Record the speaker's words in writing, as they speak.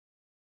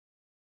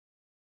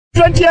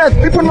20 years,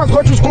 people must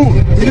go to school.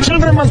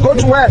 Children must go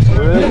to work.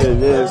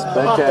 Yes,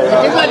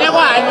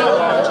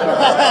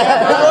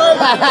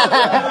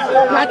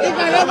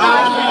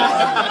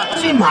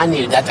 Only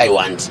money that I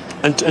want.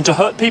 And to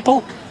hurt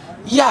people?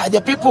 Yeah,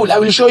 the people, I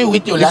will show you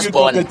with your last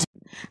born.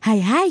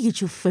 Hi,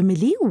 YouTube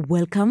family.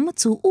 Welcome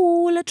to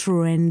All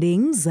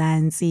Trending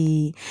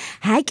Zanzi.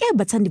 Hi,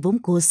 Bathandi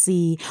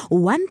Bomkosi.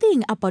 One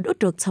thing about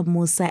Dr.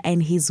 Musa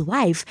and his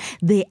wife,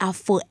 they are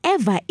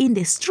forever in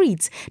the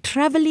streets,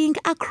 traveling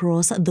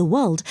across the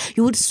world.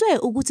 You would swear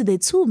Uguti the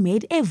two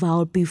made a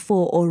vow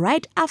before or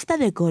right after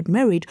they got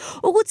married.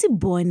 Uguti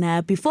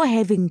Bona, before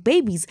having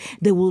babies,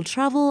 they will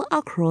travel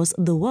across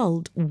the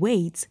world.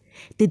 Wait.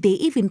 Did they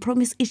even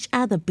promise each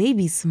other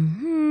babies?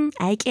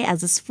 Ayike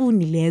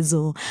azisifuni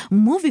lezo.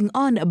 Moving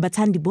on,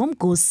 Bathandi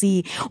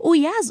Bomkosi.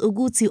 Uyaz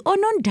Uguti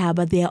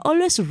onondaba, they are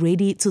always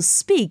ready to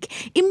speak.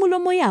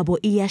 Imulomo yabo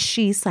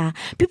iyashisa.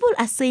 People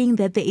are saying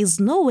that there is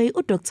no way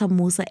Dr.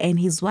 Musa and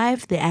his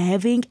wife, they are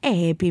having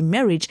a happy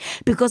marriage.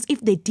 Because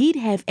if they did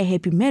have a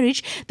happy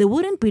marriage, they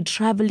wouldn't be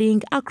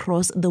traveling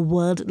across the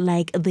world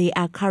like they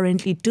are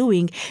currently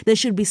doing. They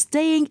should be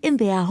staying in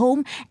their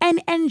home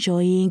and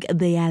enjoying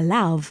their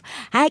love.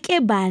 If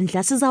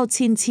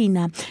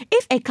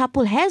a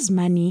couple has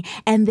money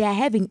and they are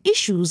having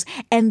issues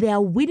and they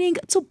are willing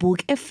to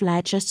book a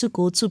flight just to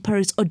go to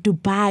Paris or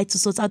Dubai to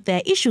sort out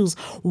their issues,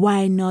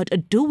 why not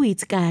do it,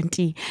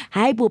 Kanti?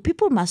 Haibo,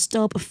 people must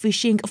stop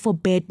fishing for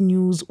bad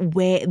news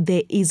where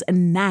there is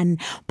none.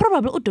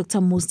 Probably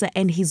Dr. Musa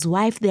and his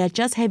wife, they are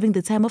just having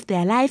the time of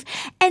their life,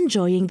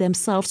 enjoying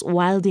themselves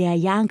while they are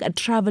young,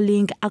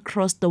 traveling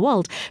across the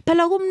world.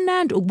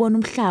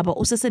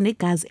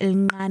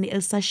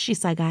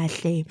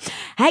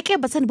 Hi,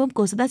 Bathandi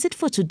Bomkosi. That's it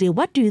for today.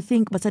 What do you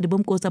think, Bathandi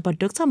Bomkosi, about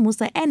Dr.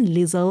 Musa and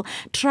Lizzle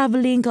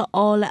traveling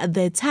all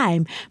the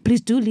time?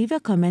 Please do leave your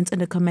comments in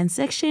the comment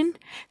section.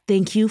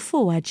 Thank you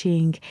for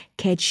watching.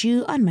 Catch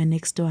you on my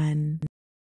next one.